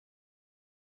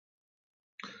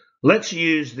Let's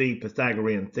use the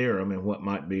Pythagorean theorem in what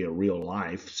might be a real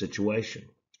life situation.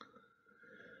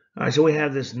 All right, so we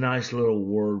have this nice little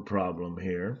word problem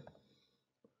here.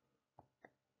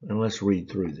 And let's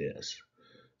read through this.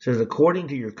 It says, according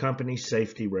to your company's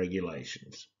safety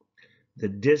regulations, the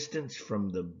distance from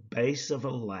the base of a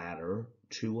ladder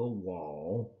to a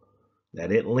wall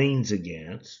that it leans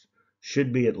against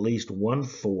should be at least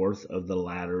 1/4 of the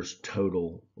ladder's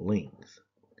total length.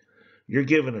 You're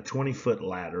given a 20-foot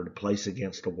ladder to place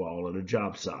against a wall at a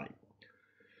job site.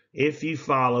 If you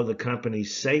follow the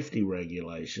company's safety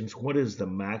regulations, what is the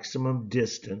maximum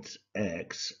distance,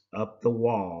 x, up the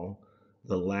wall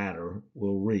the ladder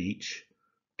will reach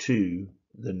to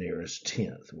the nearest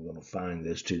tenth? We're going to find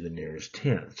this to the nearest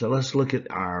tenth. So let's look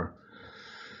at our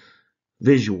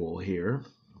visual here.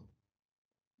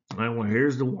 All right, well,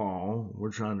 here's the wall.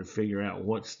 We're trying to figure out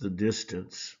what's the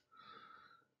distance.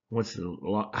 What's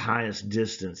the highest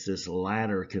distance this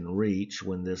ladder can reach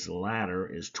when this ladder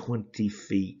is 20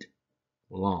 feet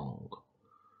long?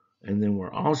 And then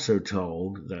we're also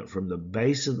told that from the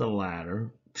base of the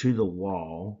ladder to the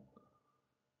wall,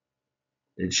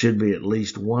 it should be at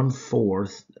least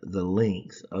 1/4 the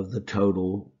length of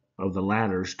the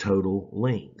ladder's total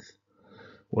length.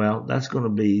 Well, that's going to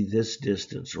be this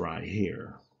distance right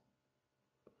here.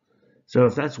 So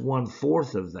if that's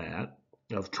 1/4 of that,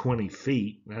 of 20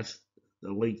 feet, that's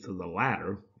the length of the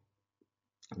ladder,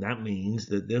 that means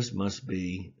that this must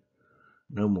be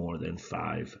no more than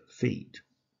 5 feet.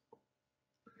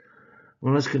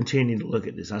 Well, let's continue to look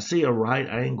at this. I see a right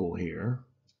angle here,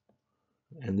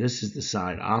 and this is the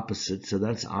side opposite, so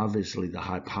that's obviously the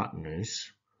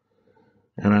hypotenuse.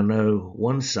 And I know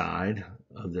one side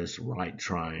of this right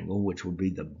triangle, which would be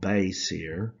the base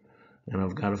here, and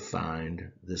I've got to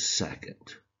find the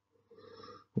second.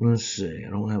 Let's see, I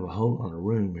don't have a whole lot of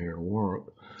room here to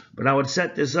work, but I would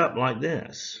set this up like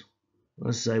this.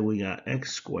 Let's say we got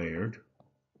x squared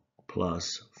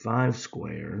plus 5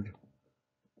 squared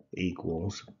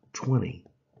equals 20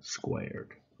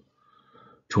 squared.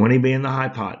 20 being the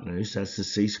hypotenuse, that's the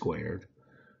c squared.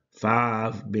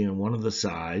 5 being one of the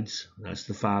sides, that's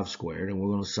the 5 squared, and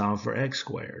we're going to solve for x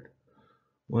squared.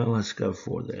 Well, let's go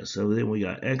for this. So then we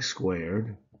got x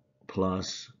squared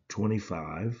plus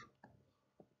 25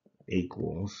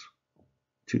 equals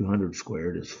 200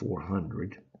 squared is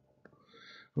 400.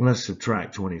 Let's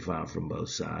subtract 25 from both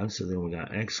sides. So then we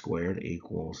got x squared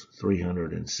equals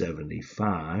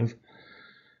 375.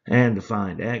 And to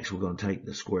find x, we're going to take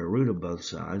the square root of both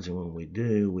sides. And when we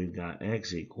do, we've got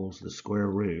x equals the square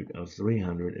root of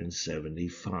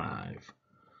 375.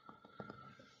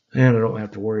 And I don't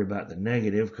have to worry about the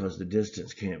negative because the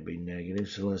distance can't be negative.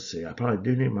 So let's see. I probably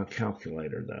do need my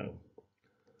calculator, though.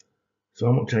 So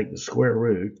I'm going to take the square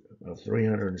root of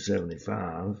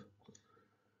 375,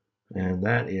 and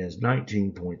that is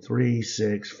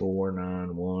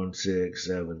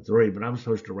 19.36491673. But I'm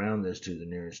supposed to round this to the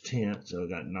nearest tenth, so I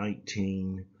got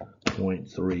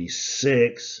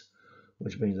 19.36,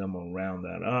 which means I'm going to round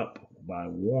that up by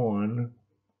 1.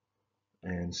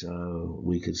 And so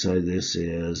we could say this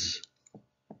is,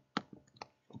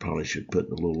 probably should put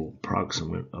the little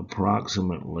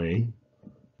approximately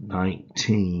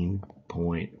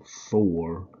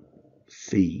 19.4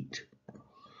 feet.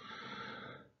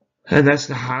 And that's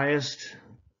the highest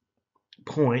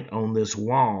point on this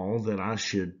wall that I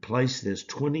should place this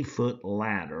 20-foot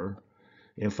ladder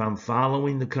if I'm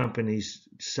following the company's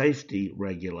safety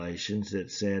regulations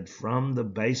that said from the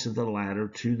base of the ladder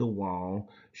to the wall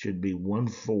should be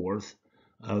 1/4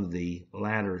 of the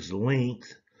ladder's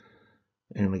length.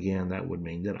 And again, that would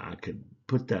mean that I could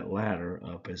put that ladder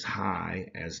up as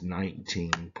high as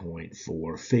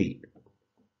 19.4 feet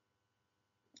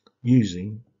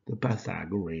using the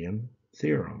Pythagorean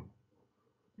theorem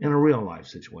in a real life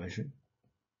situation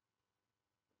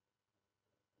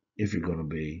if you're going to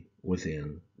be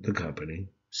within the company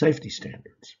safety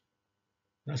standards.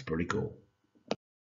 That's pretty cool.